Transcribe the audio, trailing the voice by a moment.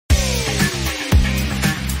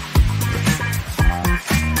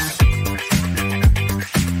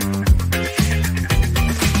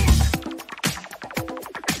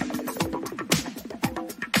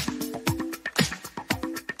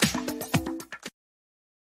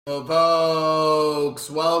Folks,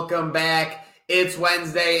 welcome back. It's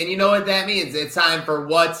Wednesday, and you know what that means. It's time for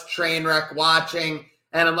What's Trainwreck Watching.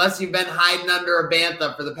 And unless you've been hiding under a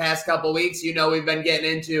bantha for the past couple weeks, you know we've been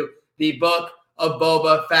getting into the Book of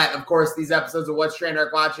Boba Fett. Of course, these episodes of What's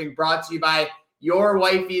Trainwreck Watching brought to you by your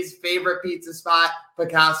wifey's favorite pizza spot,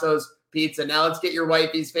 Picasso's Pizza. Now let's get your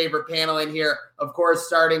wifey's favorite panel in here. Of course,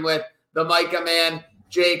 starting with the Micah man,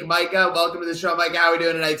 Jake. Micah, welcome to the show, Micah. How are we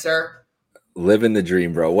doing tonight, sir? Living the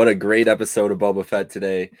dream, bro. What a great episode of Boba Fett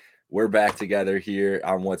today. We're back together here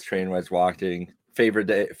on What's Trainwreck Watching. Favorite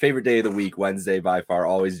day of the week, Wednesday by far.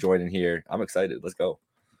 Always joining here. I'm excited. Let's go.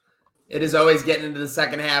 It is always getting into the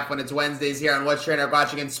second half when it's Wednesdays here on What's Trainwreck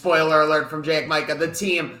Watching. And spoiler alert from Jake, Micah, the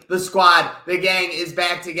team, the squad, the gang is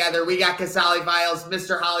back together. We got Casale Files,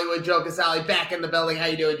 Mr. Hollywood Joe Casale back in the building. How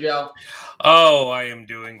you doing, Joe? Oh, I am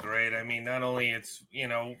doing great. I mean, not only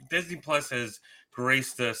Disney Plus has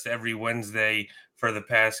graced us every Wednesday for the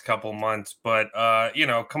past couple months, but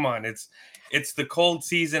come on, it's the cold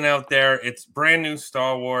season out there. It's brand new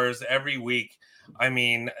Star Wars every week. I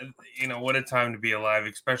mean, what a time to be alive,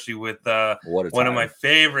 especially with one of my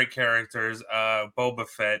favorite characters, Boba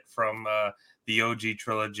Fett from the OG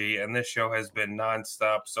trilogy, and this show has been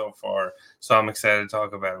nonstop so far. So I'm excited to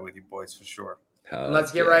talk about it with you boys for sure.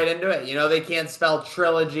 Let's get right into it. They can't spell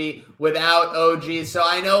trilogy without OG. So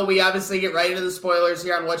I know we obviously get right into the spoilers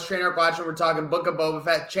here on What's Trainwreck Watching. We're talking Book of Boba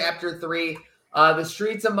Fett, Chapter 3, The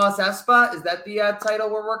Streets of Mos Espa. Is that the title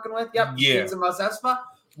we're working with? Yep, yeah. Streets of Mos Espa.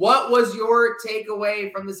 What was your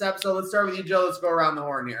takeaway from this episode? Let's start with you, Joe. Let's go around the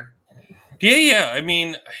horn here. Yeah. I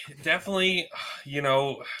mean, definitely,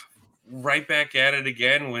 right back at it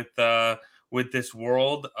again with this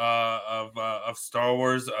world of Star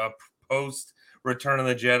Wars post Return of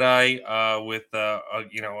the Jedi with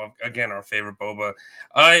again, our favorite Boba.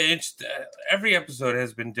 Every episode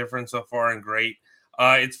has been different so far and great.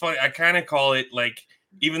 It's funny. I kind of call it like,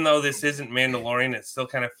 even though this isn't Mandalorian, it still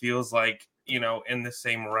kind of feels like, in the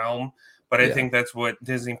same realm. But I think that's what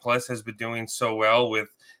Disney Plus has been doing so well with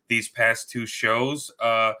these past two shows.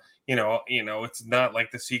 It's not like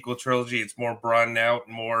the sequel trilogy. It's more broadened out,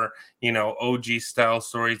 more, OG style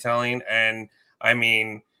storytelling. And I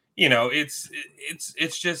mean, it's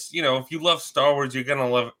just, if you love Star Wars, you're going to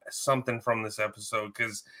love something from this episode,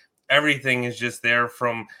 because everything is just there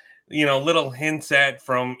from, little hints at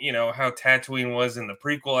from, how Tatooine was in the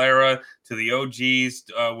prequel era to the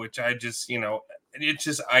OGs, which I just, it's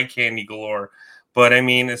just eye candy galore. But I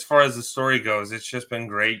mean, as far as the story goes, it's just been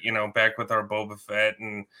great, back with our Boba Fett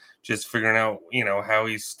and just figuring out, how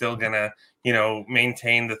he's still going to,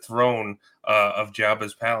 maintain the throne of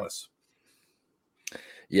Jabba's palace.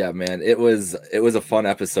 Yeah, man, it was a fun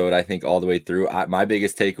episode, I think, all the way through. My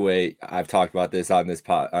biggest takeaway, I've talked about this on this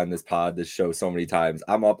show so many times.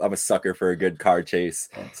 I'm a sucker for a good car chase.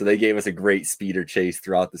 So they gave us a great speeder chase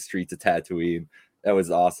throughout the streets of Tatooine. That was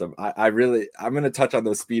awesome. I'm going to touch on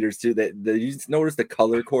those speeders too. You notice the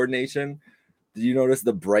color coordination? Did you notice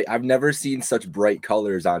the bright? I've never seen such bright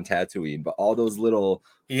colors on Tatooine, but all those little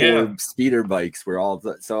Ford speeder bikes were all,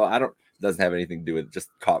 so I don't, doesn't have anything to do with it, just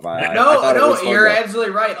caught my eye. No, you're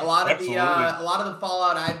absolutely right. A lot of the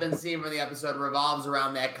fallout I've been seeing from the episode revolves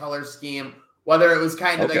around that color scheme, whether it was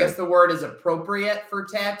kind of, I guess the word is appropriate for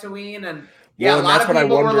Tatooine, and a lot of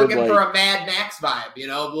people were looking for a Mad Max vibe, a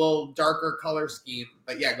little darker color scheme.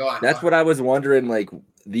 But yeah, go on. That's what I was wondering, like,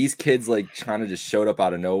 these kids like kind of just showed up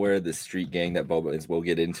out of nowhere, the street gang that Boba is, we'll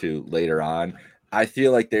get into later on. I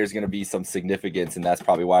feel like there's going to be some significance, and that's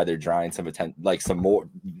probably why they're drawing some attention, like some more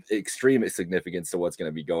extreme significance to what's going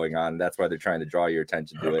to be going on. That's why they're trying to draw your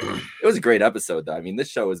attention to it. It was a great episode, though. I mean, this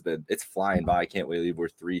show it's flying by. I can't believe we're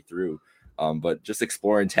 3 through. But just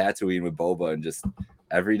exploring Tatooine with Boba, and just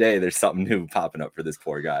every day there's something new popping up for this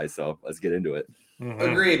poor guy. So let's get into it.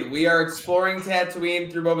 Mm-hmm. Agreed. We are exploring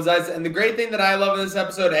Tatooine through Boba's eyes. And the great thing that I love in this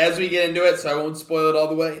episode, as we get into it, so I won't spoil it all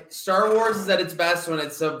the way, Star Wars is at its best when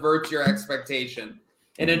it subverts your expectation.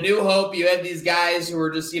 In A New Hope, you had these guys who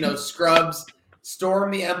were just, scrubs,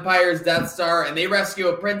 storm the Empire's Death Star, and they rescue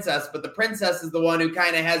a princess, but the princess is the one who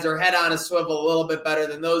kind of has her head on a swivel a little bit better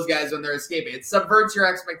than those guys when they're escaping. It subverts your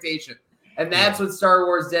expectation. And that's what Star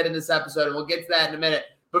Wars did in this episode, and we'll get to that in a minute.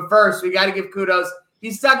 But first, we got to give kudos. He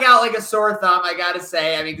stuck out like a sore thumb, I got to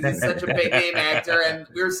say. I mean, because he's such a big-name actor. And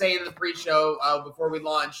we were saying in the pre-show before we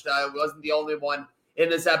launched, wasn't the only one in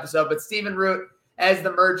this episode, but Stephen Root as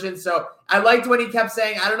the merchant. So I liked when he kept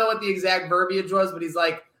saying, I don't know what the exact verbiage was, but he's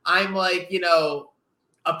like, I'm like,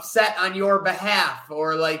 upset on your behalf.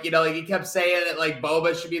 Or like, he kept saying it like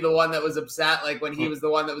Boba should be the one that was upset, like when he was the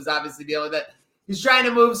one that was obviously dealing with it. He's trying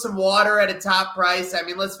to move some water at a top price. I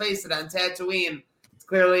mean, let's face it, on Tatooine,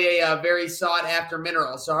 clearly a very sought after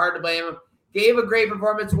mineral. So hard to blame him. Gave a great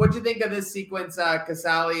performance. What'd you think of this sequence,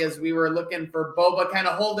 Casali, as we were looking for Boba kind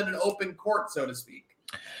of holding an open court, so to speak?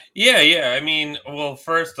 Yeah. I mean, well,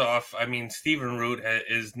 first off, I mean, Stephen Root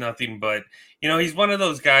is nothing but, he's one of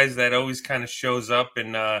those guys that always kind of shows up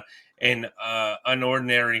in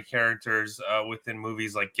unordinary characters within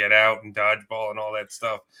movies like Get Out and Dodgeball and all that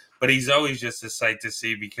stuff. But he's always just a sight to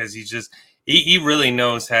see because he's just he really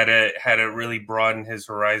knows how to really broaden his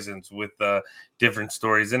horizons with different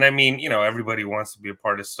stories. And I mean, everybody wants to be a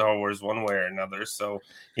part of Star Wars one way or another. So,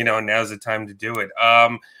 now's the time to do it.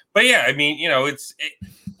 But yeah, I mean,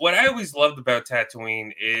 what I always loved about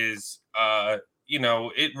Tatooine is,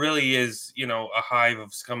 it really is, a hive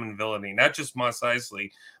of scum and villainy, not just Mos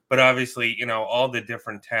Eisley, but obviously, all the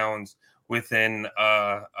different towns within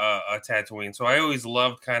Tatooine. So I always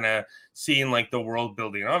loved kind of seeing like the world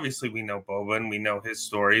building. Obviously, we know Boba and we know his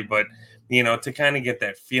story, but to kind of get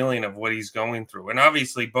that feeling of what he's going through. And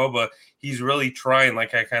obviously, Boba, he's really trying,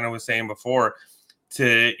 like I kind of was saying before,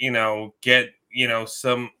 to get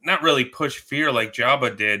some, not really push fear like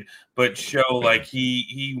Jabba did, but show like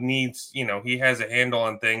he needs, he has a handle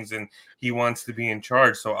on things and he wants to be in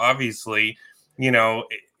charge. So obviously,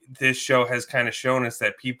 this show has kind of shown us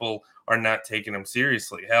that people are not taking him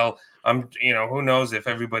seriously. Hell, who knows if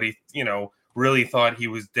everybody, really thought he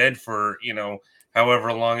was dead for,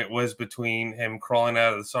 however long it was between him crawling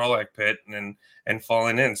out of the Sarlacc pit and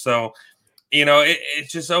falling in. So,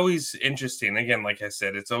 it's just always interesting. Again, like I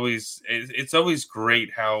said, it's always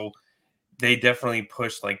great how they definitely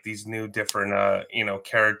push like these new different,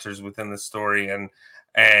 characters within the story. And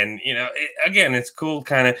again, it's cool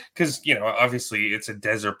kind of because, obviously it's a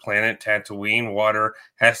desert planet, Tatooine. Water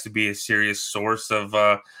has to be a serious source of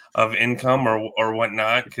income or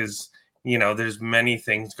whatnot because, there's many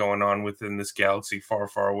things going on within this galaxy far,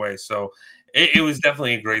 far away. So it was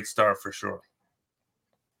definitely a great start for sure.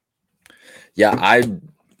 Yeah,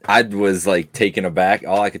 I was like taken aback.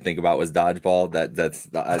 All I could think about was Dodgeball. That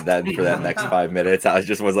for that next 5 minutes, I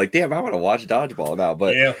was like, damn, I want to watch Dodgeball now.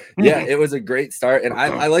 But yeah, it was a great start, and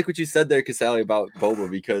I like what you said there, Casali, about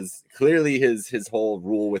Boba, because clearly his whole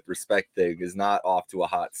rule with respect thing is not off to a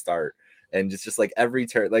hot start. And just like every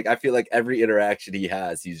turn, like I feel like every interaction he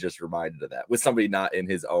has, he's just reminded of that with somebody not in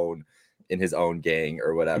his own gang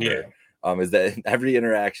or whatever. Yeah. Is that every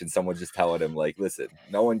interaction, someone's just telling him, like, listen,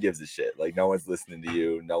 no one gives a shit. Like, no one's listening to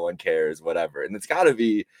you. No one cares, whatever. And it's got to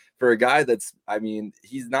be for a guy that's, I mean,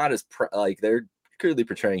 he's not as, like, they're clearly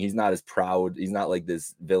portraying he's not as proud. He's not like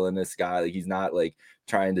this villainous guy. Like, he's not, like,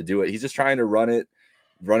 trying to do it. He's just trying to run it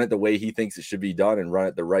the way he thinks it should be done and run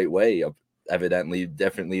it the right way, evidently,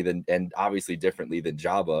 differently than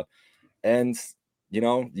Jabba. And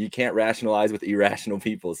you can't rationalize with irrational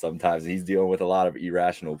people sometimes. He's dealing with a lot of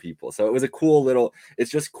irrational people. So it was it's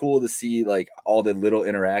just cool to see like all the little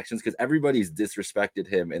interactions because everybody's disrespected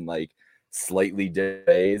him in like slightly different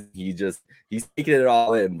ways. He's taking it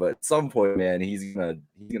all in, but at some point, man, he's gonna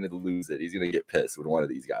lose it. He's gonna get pissed with one of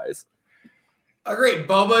these guys. Agreed.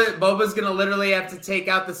 Boba's gonna literally have to take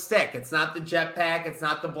out the stick. It's not the jetpack, it's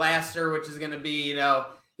not the blaster, which is gonna be,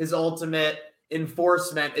 his ultimate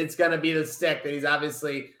enforcement. It's going to be the stick that he's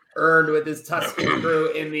obviously earned with his Tusken crew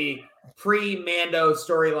in the pre-Mando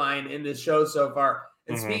storyline in this show so far.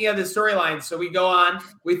 And speaking of the storyline, so we go on,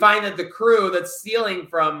 we find that the crew that's stealing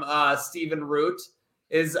from Stephen Root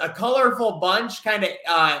is a colorful bunch, kind of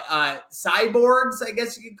cyborgs, I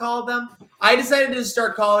guess you could call them. I decided to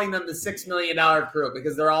start calling them the $6 million crew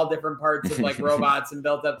because they're all different parts of like robots and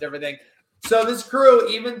built up to everything. So this crew,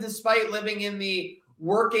 even despite living in the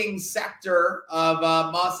working sector of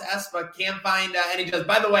Mos Espa, can't find any jobs.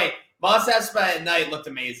 By the way, Mos Espa at night looked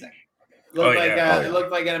amazing. It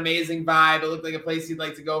looked like an amazing vibe. It looked like a place you'd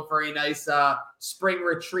like to go for a nice spring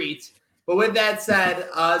retreat. But with that said,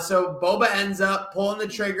 so Boba ends up pulling the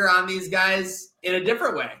trigger on these guys in a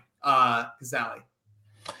different way, Casali.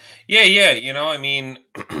 Yeah. I mean,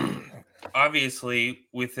 obviously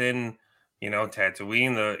within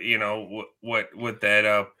Tatooine, what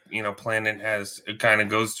that planet has, it kind of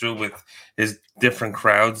goes through with his different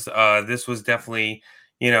crowds. This was definitely,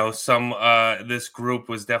 this group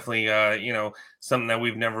was definitely, something that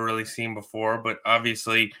we've never really seen before. But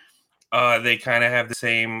obviously, they kind of have the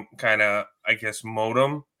same kind of, I guess,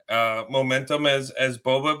 momentum as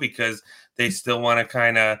Boba because they still want to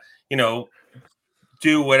kind of,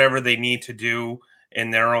 do whatever they need to do in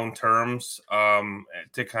their own terms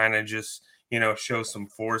to kind of just, show some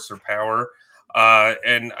force or power.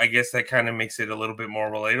 And I guess that kind of makes it a little bit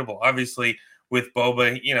more relatable. Obviously, with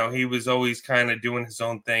Boba, he was always kind of doing his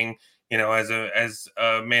own thing, as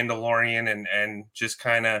a Mandalorian and just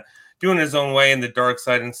kind of doing his own way in the dark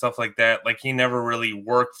side and stuff like that. Like he never really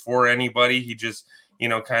worked for anybody. He just,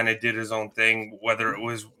 kind of did his own thing, whether it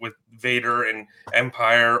was with Vader and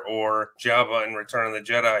Empire or Jabba in Return of the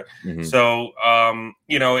Jedi. Mhm. So,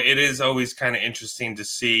 it is always kind of interesting to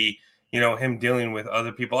see, him dealing with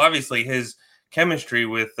other people. Obviously, his chemistry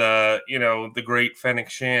with, the great Fennec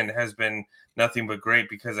Shand has been nothing but great,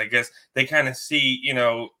 because I guess they kind of see,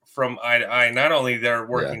 from eye to eye, not only they're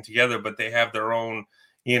working together, but they have their own,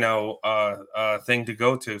 thing to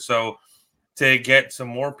go to. So to get some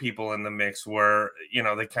more people in the mix where,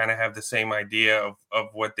 they kind of have the same idea of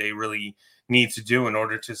what they really need to do in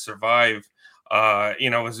order to survive,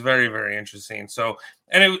 was very, very interesting. So,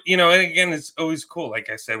 and it, and again, it's always cool. Like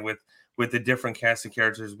I said, with the different cast of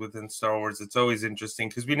characters within Star Wars, it's always interesting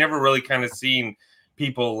because we never really kind of seen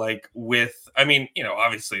people like with,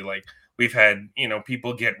 obviously like we've had,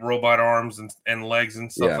 people get robot arms and legs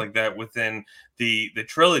and stuff like that within the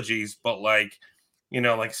trilogies, but like,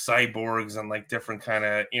 like cyborgs and like different kind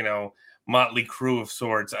of, motley crew of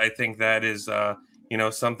sorts. I think that is,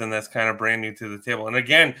 something that's kind of brand new to the table. And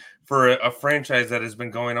again, for a franchise that has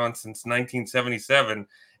been going on since 1977,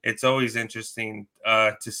 it's always interesting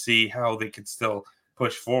to see how they could still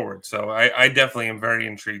push forward. So I definitely am very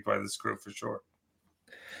intrigued by this group for sure.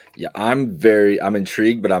 Yeah, I'm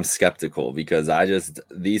intrigued, but I'm skeptical because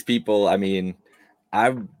these people,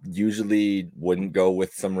 I usually wouldn't go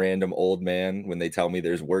with some random old man when they tell me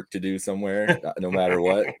there's work to do somewhere, no matter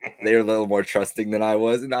what. They're a little more trusting than I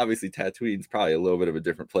was. And obviously Tatooine's probably a little bit of a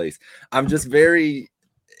different place. I'm just very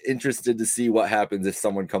interested to see what happens if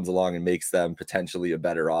someone comes along and makes them potentially a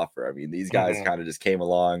better offer. I mean, these guys kind of just came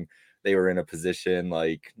along. They were in a position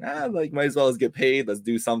like might as well as get paid. Let's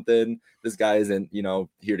do something. This guy isn't,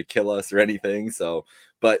 here to kill us or anything. So,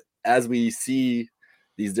 but as we see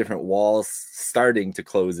these different walls starting to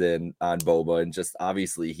close in on Boba, and just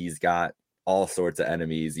obviously he's got all sorts of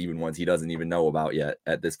enemies, even ones he doesn't even know about yet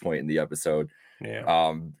at this point in the episode.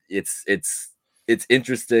 Yeah. It's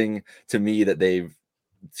interesting to me that they've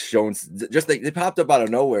shown just like they popped up out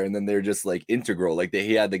of nowhere, and then they're just like integral. Like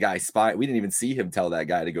he had the guy spy. We didn't even see him tell that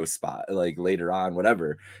guy to go spy like later on,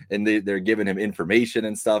 whatever. And they're giving him information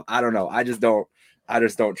and stuff. I don't know. I just don't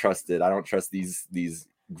trust it. I don't trust these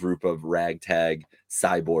group of ragtag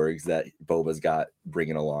cyborgs that Boba's got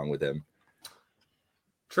bringing along with him.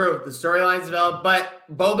 True, the storyline's developed, but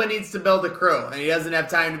Boba needs to build a crew, and he doesn't have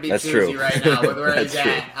time to be That's choosy true. right now with where he's That's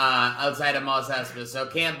at outside of Mos Espa, so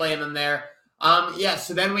can't blame him there.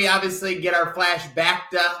 So then we obviously get our flash back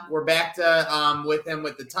to with him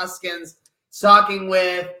with the Tuskens, talking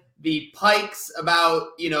with the Pikes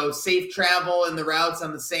about, safe travel in the routes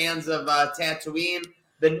on the sands of Tatooine.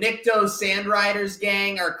 The Nikto Sand Riders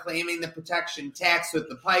gang are claiming the protection tax with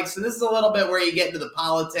the Pikes. So this is a little bit where you get into the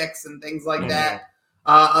politics and things like that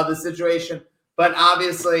of the situation. But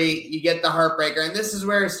obviously, you get the heartbreaker. And this is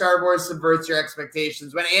where Star Wars subverts your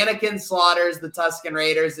expectations. When Anakin slaughters the Tusken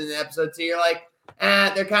Raiders in episode 2, you're like,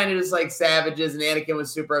 they're kind of just like savages. And Anakin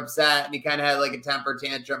was super upset, and he kind of had like a temper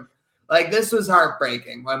tantrum. Like, this was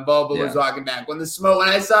heartbreaking when Boba was walking back. When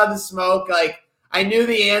I saw the smoke, like, I knew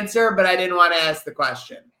the answer, but I didn't want to ask the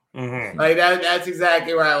question. Mm-hmm. Like, that's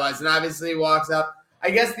exactly where I was. And obviously, he walks up. I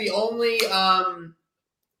guess the only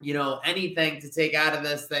anything to take out of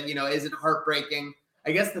this that, isn't heartbreaking.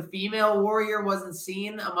 I guess the female warrior wasn't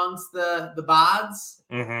seen amongst the bods.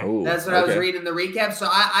 Mm-hmm. Ooh, that's what I was reading the recap. So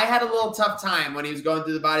I had a little tough time when he was going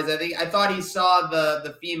through the bodies. I thought he saw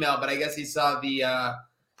the female, but I guess he saw the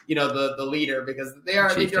the leader, because they are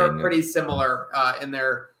pretty similar in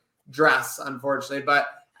their dress, unfortunately. But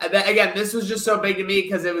again, this was just so big to me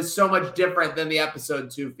because it was so much different than the episode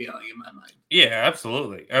 2 feeling in my mind. Yeah,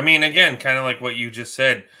 absolutely. I mean, again, kind of like what you just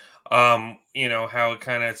said, how it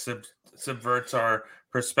kind of subverts our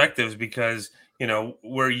perspectives, because,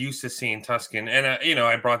 we're used to seeing Tusken. And,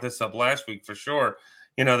 I brought this up last week for sure,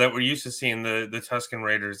 that we're used to seeing the Tusken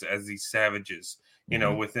Raiders as these savages,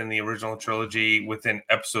 within the original trilogy, within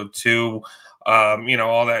episode 2,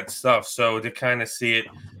 all that stuff. So to kind of see it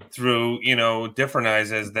through, different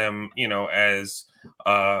eyes as them, as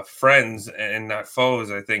friends and not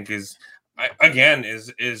foes, I think is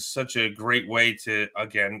such a great way to,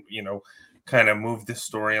 again, kind of move the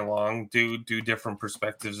story along, do different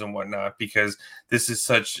perspectives and whatnot, because this is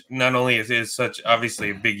such, not only is it such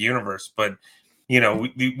obviously a big universe, but we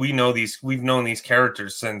know we've known these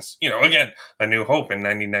characters since, again, A New Hope in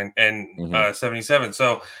 99 and 77.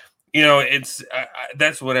 So, it's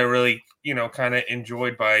that's what I really, kind of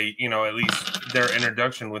enjoyed by, at least their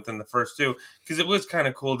introduction within the first 2, because it was kind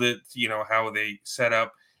of cool to, how they set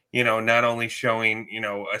up, not only showing,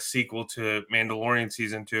 a sequel to Mandalorian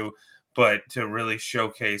season 2, but to really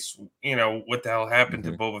showcase, what the hell happened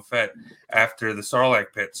to Mhm. Boba Fett after the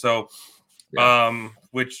Sarlacc pit. So,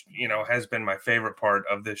 which, has been my favorite part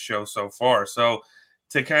of this show so far. So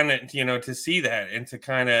to kind of, to see that and to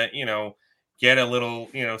kind of, get a little,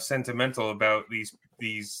 sentimental about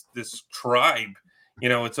this tribe,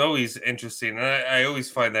 it's always interesting. And I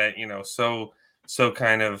always find that, so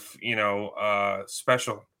kind of,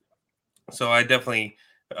 special. So I definitely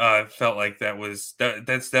felt like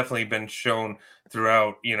that's definitely been shown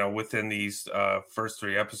throughout, within these first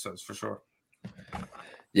 3 episodes for sure.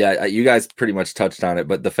 Yeah, you guys pretty much touched on it,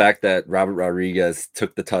 but the fact that Robert Rodriguez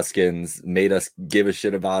took the Tuskens, made us give a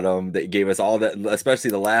shit about them, they gave us all that,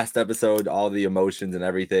 especially the last episode, all the emotions and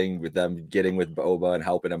everything with them getting with Boba and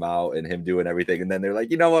helping him out and him doing everything. And then they're like,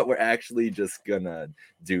 you know what, we're actually just gonna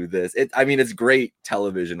do this. It's great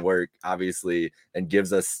television work, obviously, and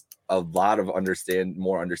gives us a lot of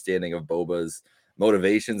more understanding of Boba's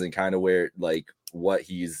motivations and kind of where, like, what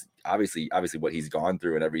he's obviously what he's gone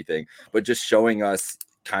through and everything, but just showing us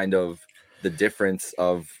kind of the difference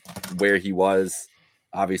of where he was,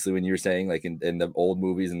 obviously, when you were saying like in the old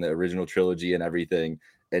movies and the original trilogy and everything,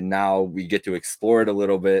 and now we get to explore it a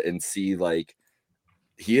little bit and see like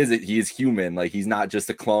he is human. Like, he's not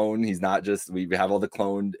just a clone. He's not just, we have all the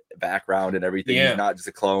cloned background and everything. Yeah. He's not just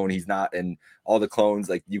a clone. He's not, and all the clones,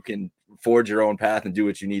 like, you can forge your own path and do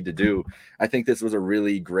what you need to do. I think this was a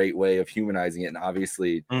really great way of humanizing it. And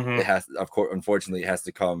obviously it has, of course, unfortunately, it has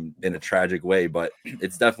to come in a tragic way, but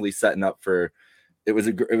it's definitely setting up for, it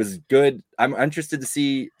was good. I'm interested to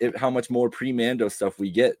see how much more pre-Mando stuff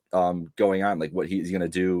we get going on, like what he's going to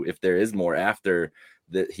do, if there is more after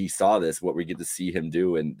that he saw this, what we get to see him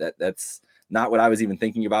do. And that's not what I was even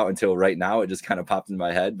thinking about until right now. It just kind of popped in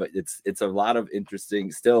my head, but it's a lot of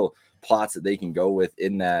interesting still plots that they can go with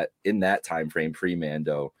in that time frame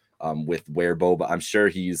pre-Mando, with where Boba, I'm sure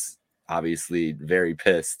he's obviously very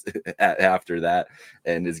pissed after that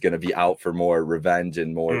and is going to be out for more revenge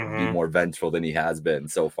and be more vengeful than he has been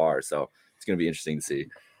so far. So it's going to be interesting to see.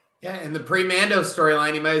 Yeah, in the pre-Mando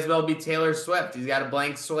storyline, he might as well be Taylor Swift. He's got a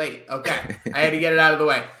blank slate. Okay, I had to get it out of the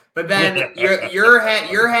way. But then you're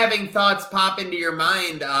having thoughts pop into your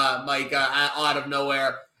mind, Mike, out of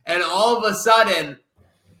nowhere, and all of a sudden,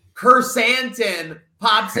 Krrsantan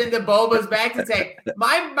pops into Boba's bacta tank.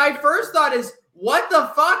 My first thought is, what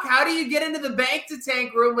the fuck? How do you get into the bacta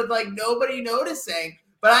tank room with like nobody noticing?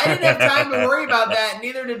 But I didn't have time to worry about that.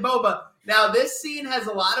 Neither did Boba. Now this scene has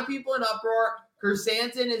a lot of people in uproar.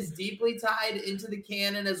 Krrsantan is deeply tied into the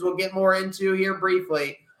canon, as we'll get more into here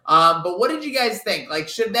briefly. But what did you guys think? Like,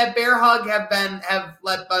 should that bear hug have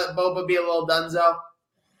let Boba be a little dunzo?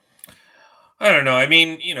 I don't know. I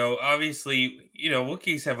mean, obviously,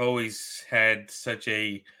 Wookiees have always had such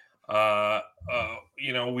a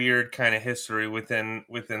weird kind of history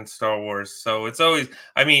within Star Wars. So it's always,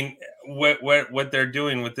 I mean, what they're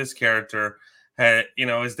doing with this character,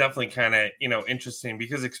 is definitely kind of, interesting,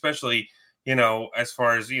 because especially, as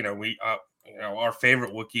far as, we, our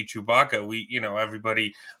favorite Wookiee, Chewbacca, we,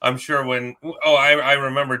 everybody, I'm sure I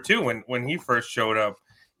remember too, when he first showed up,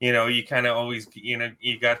 you kind of always,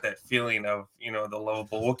 you got that feeling of, the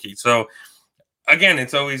lovable Wookiee. So again,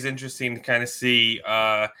 it's always interesting to kind of see,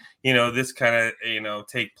 this kind of,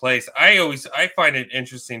 take place. I find it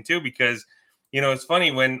interesting too, because, it's funny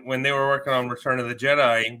when they were working on Return of the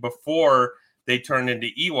Jedi, before they turned into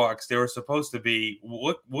Ewoks, they were supposed to be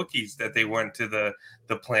Wookiees that they went to the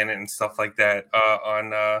planet and stuff like that,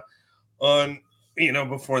 on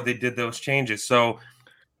before they did those changes. So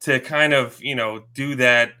to kind of, do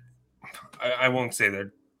that, I won't say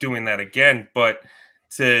they're doing that again, but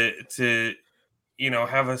to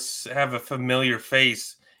have a familiar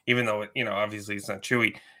face, even though obviously it's not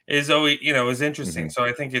Chewie, is always is interesting. So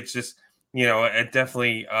I think it's just it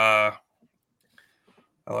definitely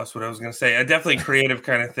I lost what I was going to say. A definitely creative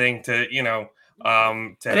kind of thing to to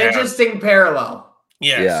an interesting parallel.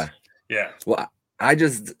 Yes. Yeah. Well,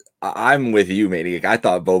 I'm with you, Maniac. I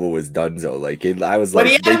thought Boba was donezo. Like, I was like,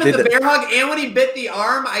 when he had him in the bear hug, and when he bit the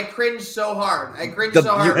arm, I cringed so hard.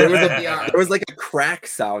 There was like a crack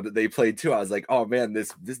sound that they played too. I was like, oh man,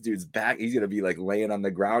 this dude's back. He's gonna be like laying on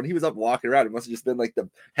the ground. He was up walking around. It must have just been like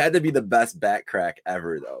had to be the best back crack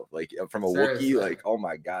ever, though. Like, from a Wookiee, like, oh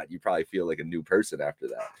my god, you probably feel like a new person after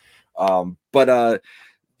that. But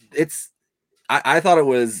I thought it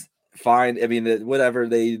was fine. I mean, whatever,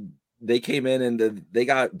 they came in and they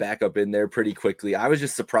got back up in there pretty quickly. I was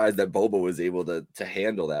just surprised that Boba was able to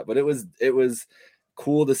handle that, but it was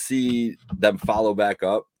cool to see them follow back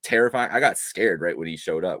up. Terrifying. I got scared right when he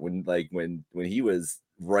showed up, when he was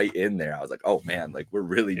right in there. I was like, oh man, like we're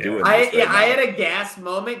really doing I this right now. I had a gas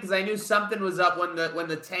moment because I knew something was up when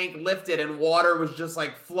the tank lifted and water was just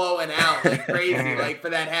like flowing out like crazy, like for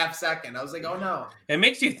that half second. I was like, oh no. It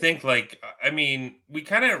makes you think, like, I mean, we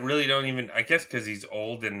kind of really don't even, I guess, because he's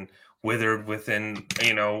old and withered within,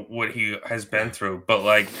 what he has been through. But,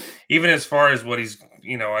 like, even as far as what he's,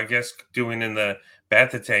 I guess, doing in the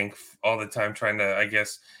Bacta tank all the time, trying to, I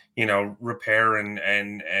guess, repair and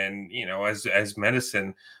as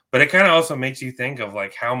medicine. But it kind of also makes you think of,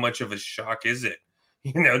 like, how much of a shock is it,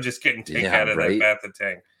 just getting taken out of that Bacta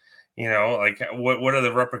tank. Like what are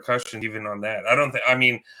the repercussions even on that? I don't think, I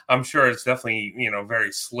mean, I'm sure it's definitely,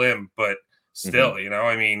 very slim, but still,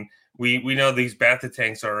 I mean, we know these Bacta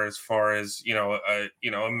tanks are as far as, a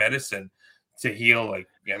medicine to heal. Like,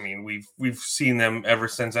 I mean, we've seen them ever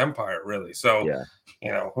since Empire, really. So,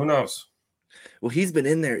 who knows? Well, he's been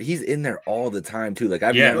in there. He's in there all the time too. Like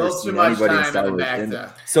I've never seen anybody in Star Wars in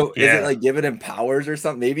there. So is it like giving him powers or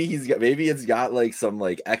something? Maybe it's got like some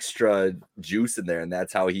like extra juice in there, and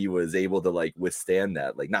that's how he was able to like withstand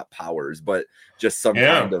that. Like not powers, but just some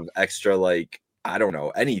kind of extra like I don't know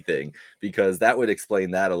anything, because that would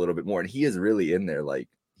explain that a little bit more. And he is really in there. Like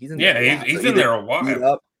he's in there. Yeah, he's in there a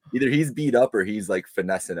while. Either he's beat up or he's like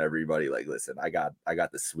finessing everybody. Like, listen, I got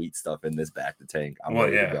the sweet stuff in this Bacta tank. I'm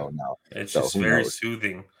ready to go now. It's just very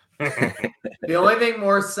soothing. The only thing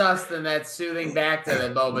more sus than that soothing Bacta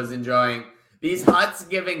that Boba's enjoying, these Hutts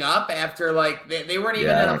giving up after like they weren't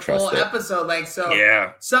even in a full episode. Like,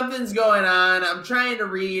 so something's going on. I'm trying to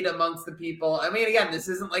read amongst the people. I mean, again, this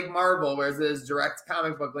isn't like Marvel, where there's direct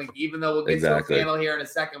comic book link, even though we'll get to a panel here in a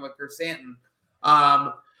second with Chrysanthemum.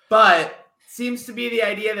 But seems to be the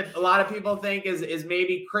idea that a lot of people think is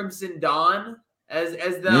maybe Crimson Dawn as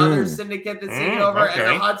the other syndicate that's taking over, and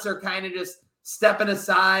the Hutts are kind of just stepping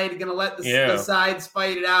aside, gonna let the sides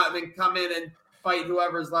fight it out, and then come in and fight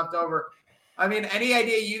whoever's left over. I mean, any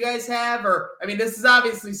idea you guys have? Or I mean, this is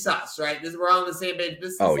obviously sus, right? We're all on the same page.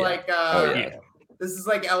 This is this is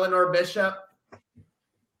like Eleanor Bishop.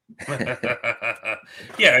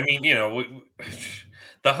 Yeah, I mean,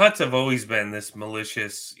 the Hutts have always been this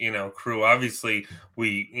malicious, crew. Obviously,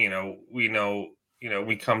 we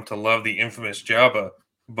come to love the infamous Jabba,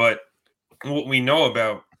 but what we know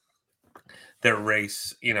about their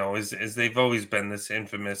race, is they've always been this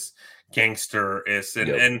infamous gangster-ist,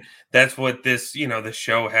 and that's what this, the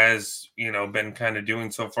show has, been kind of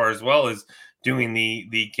doing so far, as well as doing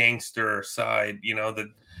the gangster side,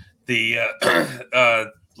 the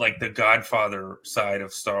like the Godfather side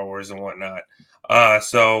of Star Wars and whatnot.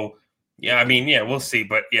 So yeah, I mean, we'll see.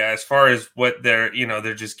 But yeah, as far as what they're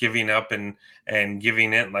just giving up and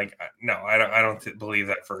giving it, like, no, I don't believe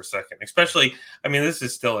that for a second. Especially, I mean, this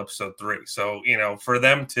is still episode 3. So, for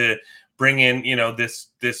them to bring in, this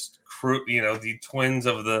crew, the twins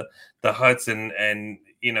of the Hutts and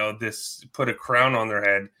this, put a crown on their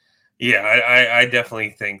head. Yeah, I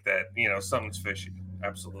definitely think that, something's fishy.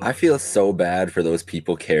 Absolutely. I feel so bad for those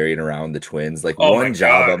people carrying around the twins. Like one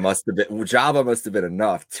Jabba must have been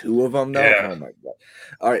enough. 2 of them though. Yeah. Oh my god.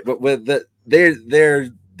 All right, but with they're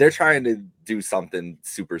trying to do something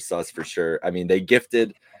super sus for sure. I mean, they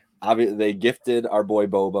gifted our boy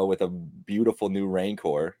Boba with a beautiful new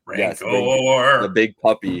Rancor. Yes, the big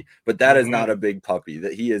puppy, but that is not a big puppy.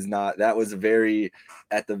 That he is not. That was very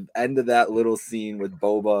at the end of that little scene with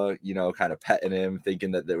Boba, kind of petting him,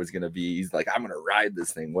 thinking that there was going to be, he's like, I'm going to ride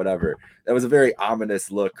this thing, whatever. That was a very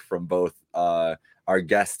ominous look from both our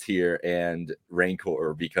guest here and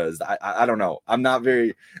Rancor, because I don't know. I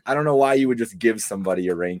don't know why you would just give somebody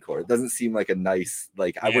a Rancor. It doesn't seem like a nice,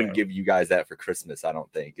 I wouldn't give you guys that for Christmas, I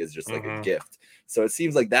don't think. It's just like a gift. So it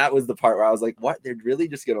seems like that was the part where I was like, what? They're really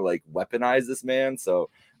just going to weaponize this man? So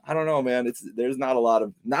I don't know, man. There's not a lot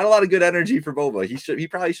of good energy for Boba. He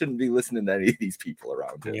probably shouldn't be listening to any of these people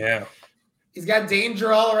around him. Yeah. He's got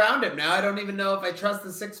danger all around him. Now I don't even know if I trust the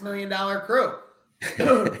 $6 million crew.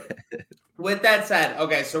 With that said,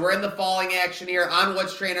 okay, so we're in the falling action here on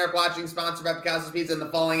What's Train Arc Watching, sponsored by Picasso's Pizza, in the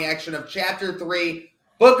falling action of Chapter 3,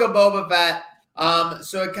 Book of Boba Fett.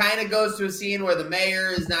 So it kind of goes to a scene where the mayor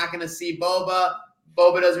is not going to see Boba.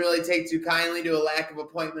 Boba doesn't really take too kindly to a lack of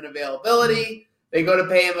appointment availability. They go to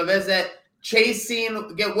pay him a visit. Chase scene.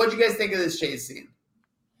 What'd you guys think of this chase scene?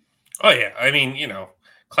 Oh, yeah. I mean,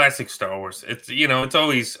 classic Star Wars. It's, it's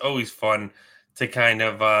always fun to kind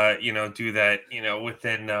of, do that,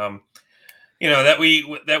 within,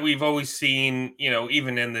 that we've always seen,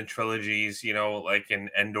 even in the trilogies, like in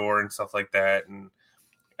Endor and stuff like that.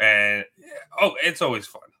 And it's always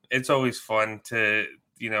fun. It's always fun to,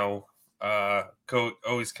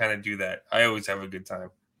 always kind of do that. I always have a good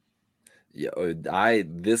time. Yeah,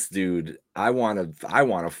 this dude, I want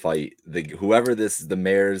to fight the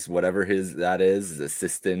mayor's, whatever his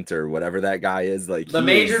assistant or whatever that guy is, like the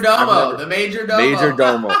major domo, the major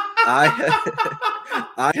domo.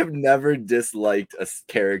 I have never disliked a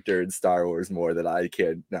character in Star Wars more than I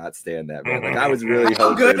can not stand that man. Like I was really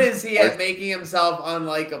how hoping, good is he at making himself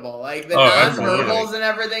unlikable? Like the non-verbals and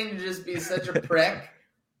everything to just be such a prick.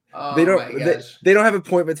 Oh, they don't have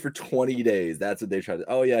appointments for 20 days. That's what they try to.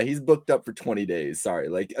 Oh yeah, he's booked up for 20 days. Sorry,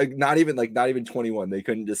 not even 21. They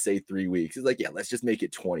couldn't just say 3 weeks. He's like, yeah, let's just make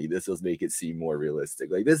it 20. This will make it seem more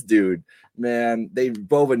realistic. Like this dude, man,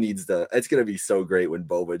 Boba needs to. It's gonna be so great when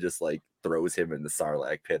Boba just like throws him in the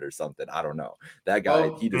Sarlacc pit or something. I don't know. That guy,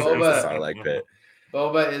 he deserves the Sarlacc pit.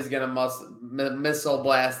 Boba is gonna missile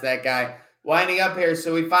blast that guy. Winding up here,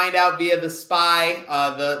 so we find out via the spy,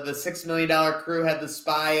 the $6 million crew had the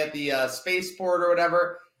spy at the spaceport or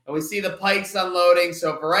whatever, and we see the Pikes unloading.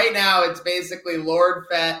 So for right now, it's basically Lord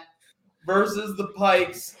Fett versus the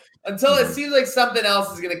Pikes until it seems like something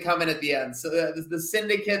else is going to come in at the end. So the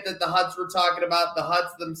syndicate that the Hutts were talking about, the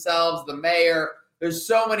Hutts themselves, the mayor. There's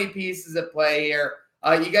so many pieces at play here.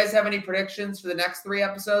 You guys have any predictions for the next 3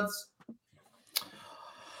 episodes?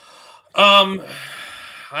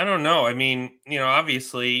 I don't know. I mean,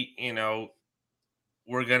 obviously,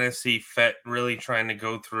 we're going to see Fett really trying to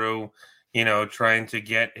go through, trying to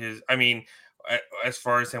get his, I mean, as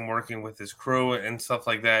far as him working with his crew and stuff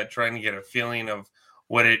like that, trying to get a feeling of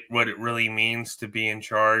what it really means to be in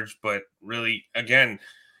charge, but really, again,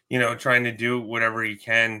 trying to do whatever he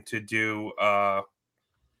can to do, to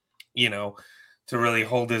really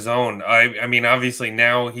hold his own. I mean, obviously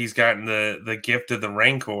now he's gotten the gift of the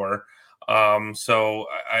Rancor. So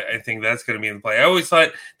I think that's going to be in play. I always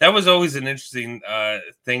thought that was always an interesting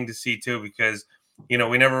thing to see too, because we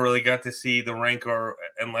never really got to see the Rancor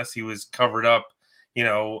unless he was covered up,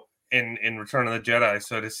 in Return of the Jedi.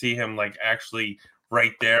 So to see him like actually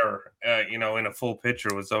right there, in a full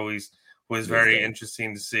picture was very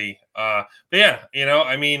interesting to see. But yeah,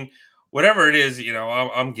 I mean, whatever it is,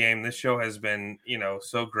 I'm game. This show has been,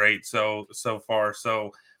 so great so far.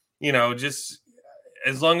 So, just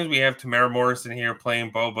as long as we have Tamara Morrison here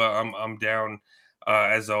playing Boba, I'm down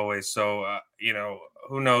as always. So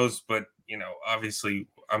who knows? But obviously,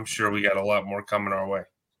 I'm sure we got a lot more coming our way.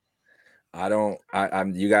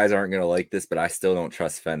 I'm you guys aren't gonna like this, but I still don't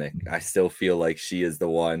trust Fennec. I still feel like she is the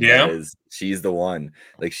one. Yeah, she's the one.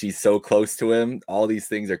 Like she's so close to him. All these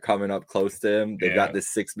things are coming up close to him. They've got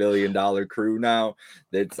this $6 million crew now.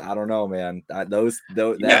 That's I don't know, man. I've noticed that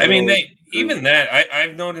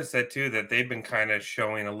too, that they've been kind of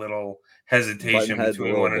showing a little hesitation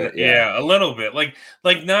between one another. Yeah, a little bit. Like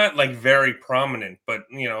not like very prominent, but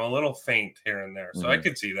a little faint here and there. So I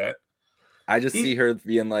could see that. I just see her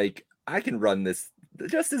being like, I can run this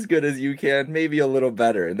just as good as you can, maybe a little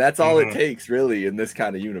better. And that's all it takes, really, in this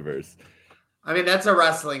kind of universe. I mean, that's a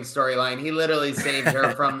wrestling storyline. He literally saved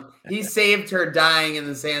her he saved her dying in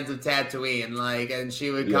the sands of Tatooine. And she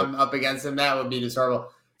would come up against him. That would be just horrible.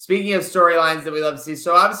 Speaking of storylines that we love to see.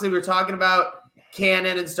 So obviously we're talking about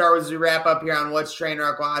canon and Star Wars as we wrap up here on What's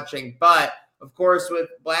Trainwreck Watching. But of course, with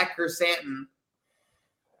Black Krrsantan,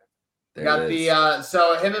 got the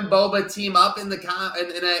so him and Boba team up in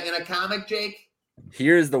a comic, Jake.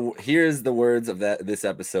 Here's the words of this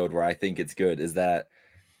episode where I think it's good is that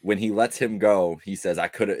when he lets him go, he says,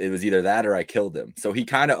 it was either that or I killed him. So he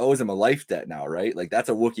kind of owes him a life debt now, right? Like that's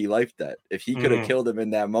a Wookiee life debt. If he could have killed him in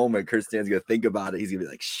that moment, Krrsantan's gonna think about it. He's gonna be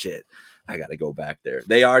like, shit, I gotta go back there.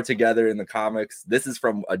 They are together in the comics. This is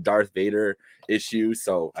from a Darth Vader issue.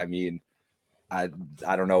 So I mean, I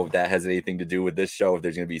don't know if that has anything to do with this show, if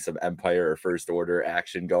there's going to be some Empire or First Order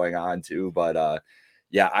action going on too. But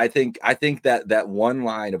yeah, I think that one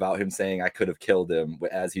line about him saying I could have killed him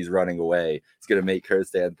as he's running away, it's going to make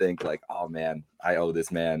Krrsantan think like, oh man, I owe this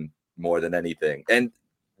man more than anything. And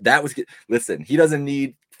that was, listen, he doesn't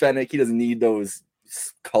need Fennec. He doesn't need those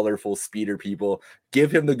colorful speeder people. Give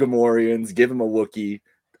him the Gamorreans, give him a Wookiee.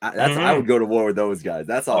 I would go to war with those guys.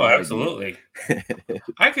 That's all. Absolutely.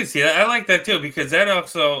 I could see that. I like that too, because that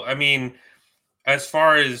also, I mean, as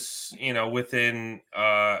far as within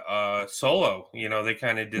Solo, they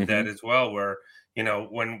kind of did that as well, where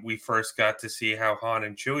when we first got to see how Han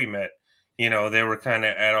and Chewie met, they were kind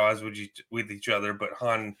of at odds with each other, but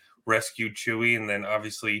Han rescued Chewie, and then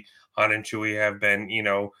obviously Han and Chewie have been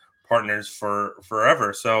partners for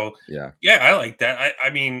forever. So yeah, I like that. I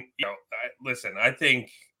mean, listen, I think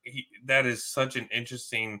that is such an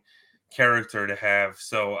interesting character to have.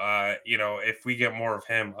 So if we get more of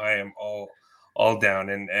him, I am all down.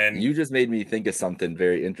 And you just made me think of something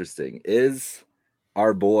very interesting. Is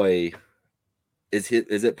our boy is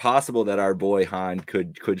it possible that our boy Han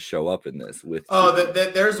could show up in this with?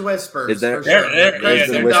 There's whispers. Is there? For sure.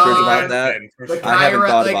 There's been whispers about that. I haven't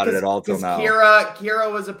thought about it at all till now.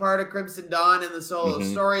 Kira was a part of Crimson Dawn in the solo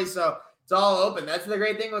story, so it's all open. That's the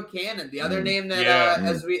great thing with canon. The other name that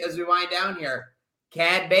as we wind down here,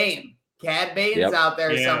 Cad Bane. Cad Bane's out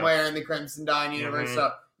there somewhere in the Crimson Dawn universe.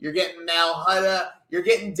 So you're getting Mal Hutta. You're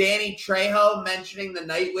getting Danny Trejo mentioning the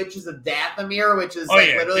Night Witches of Dathomir, which is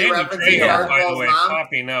literally Danny referencing Trejo, by the Darth way, Maul's mom.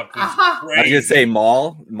 popping up. I was gonna say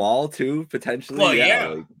Maul too, potentially.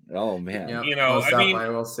 Well, like, oh man, I mean,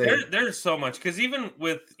 we'll see. There's so much because even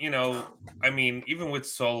with even with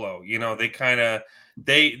Solo, they kind of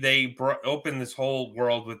they opened this whole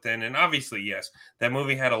world within, and obviously, yes, that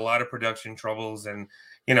movie had a lot of production troubles, and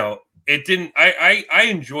it didn't. I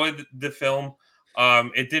enjoyed the film.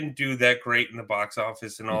 It didn't do that great in the box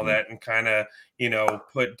office and all that, and kind of,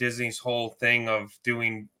 put Disney's whole thing of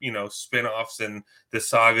doing, spin-offs and the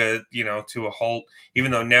saga, to a halt,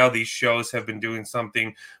 even though now these shows have been doing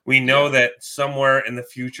something. We know that somewhere in the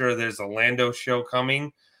future, there's a Lando show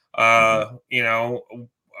coming, whether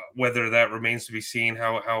that remains to be seen,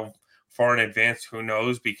 how far in advance, who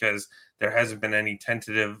knows, because there hasn't been any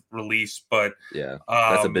tentative release, but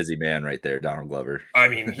that's a busy man right there, Donald Glover. I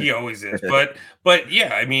mean, he always is, but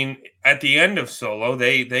yeah, I mean, at the end of Solo,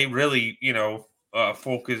 they really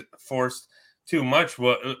forced too much.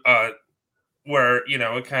 Where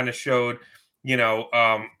it kind of showed,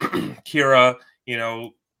 Kira,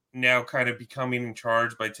 now kind of becoming in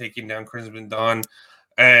charge by taking down Crimson Dawn,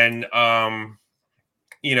 and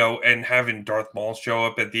and having Darth Maul show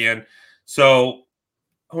up at the end. So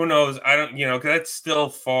who knows? I don't, because that's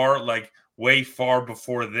still way far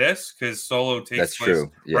before this, because Solo takes place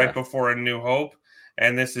right before A New Hope,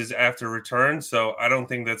 and this is after Return. So I don't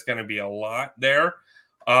think that's going to be a lot there.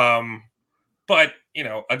 But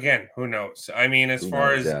again, who knows? I mean, as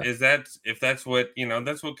far as if that's what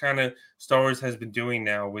that's what kind of Star Wars has been doing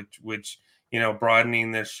now, which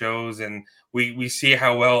broadening their shows, and we see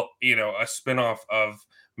how well a spinoff of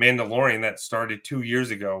Mandalorian that started 2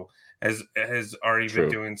 years ago has already been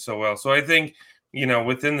doing so well. So I think,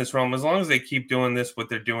 within this realm, as long as they keep doing this, what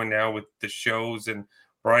they're doing now with the shows and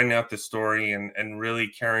broadening out the story and really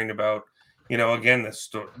caring about, again,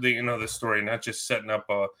 the story, not just setting up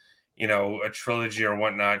a trilogy or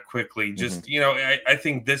whatnot quickly. Just, I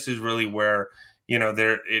think this is really where,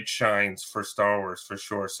 it shines for Star Wars for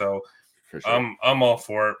sure. So I'm all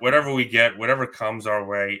for it. Whatever we get, whatever comes our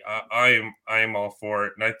way, I am all for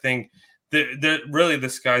it. And I think really the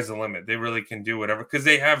sky's the limit. They really can do whatever, because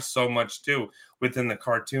they have so much too within the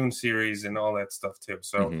cartoon series and all that stuff too.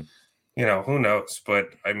 So, who knows?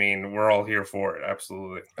 But I mean, we're all here for it.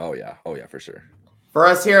 Absolutely. Oh yeah, for sure. For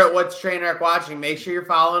us here at What's Trainwreck Watching, make sure you're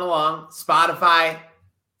following along. Spotify,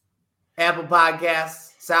 Apple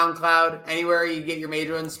Podcasts, SoundCloud, anywhere you get your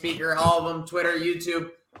major one, Speaker, all of them, Twitter,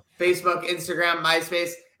 YouTube, Facebook, Instagram,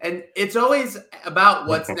 MySpace. And it's always about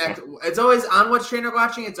what's next. It's always on What's Trainwreck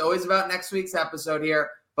Watching. It's always about next week's episode here.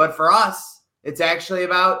 But for us, it's actually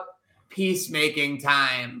about peacemaking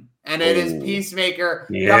time. And it is Peacemaker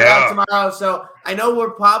coming out tomorrow. So I know we'll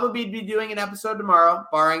probably be doing an episode tomorrow,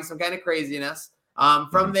 barring some kind of craziness.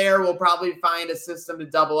 From there, we'll probably find a system to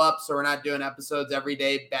double up, so we're not doing episodes every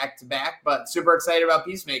day back to back. But super excited about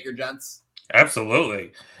Peacemaker, gents.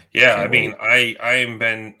 Absolutely. Yeah, I mean,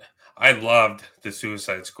 I loved the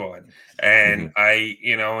Suicide Squad, and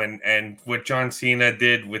and what John Cena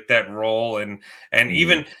did with that role, and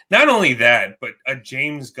even not only that, but a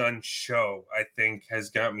James Gunn show, I think, has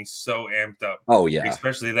got me so amped up. Oh yeah,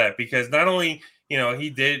 especially that, because not only he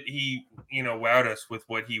wowed us with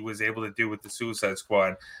what he was able to do with the Suicide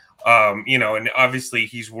Squad, and obviously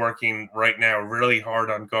he's working right now really hard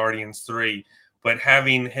on Guardians 3, but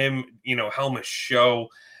having him helm a show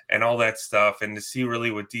and all that stuff, and to see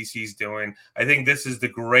really what DC's doing. I think this is the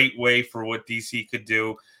great way for what DC could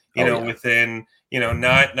do, within,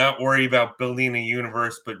 not worry about building a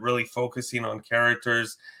universe, but really focusing on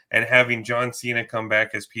characters and having John Cena come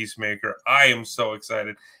back as Peacemaker. I am so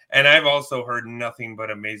excited. And I've also heard nothing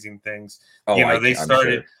but amazing things. A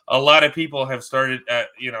lot of people have started,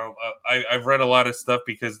 I've read a lot of stuff,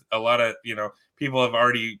 because a lot of, people have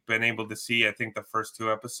already been able to see, I think, the first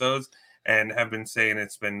 2 episodes, and have been saying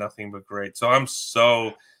it's been nothing but great. So I'm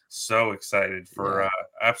so excited for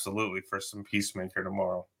absolutely for some Peacemaker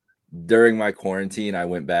tomorrow. During my quarantine, I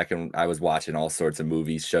went back and I was watching all sorts of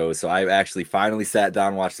movies, shows. So I actually finally sat down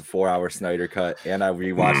and watched the 4-hour Snyder Cut, and I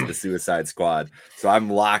rewatched the Suicide Squad. So I'm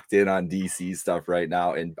locked in on DC stuff right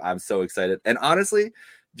now, and I'm so excited. And honestly,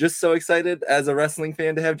 just so excited as a wrestling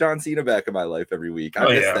fan to have John Cena back in my life every week. I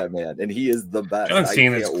miss that man, and he is the best. John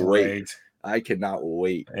Cena is great. I cannot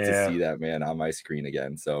wait to Yeah. see that, man, on my screen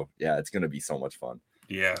again. So yeah, it's gonna be so much fun.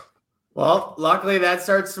 Yeah. Well, luckily that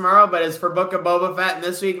starts tomorrow. But as for Book of Boba Fett and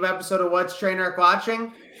this week of episode of What's Trainwreck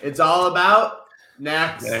Watching, it's all about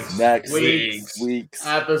next Next week's week's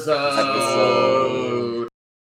episode.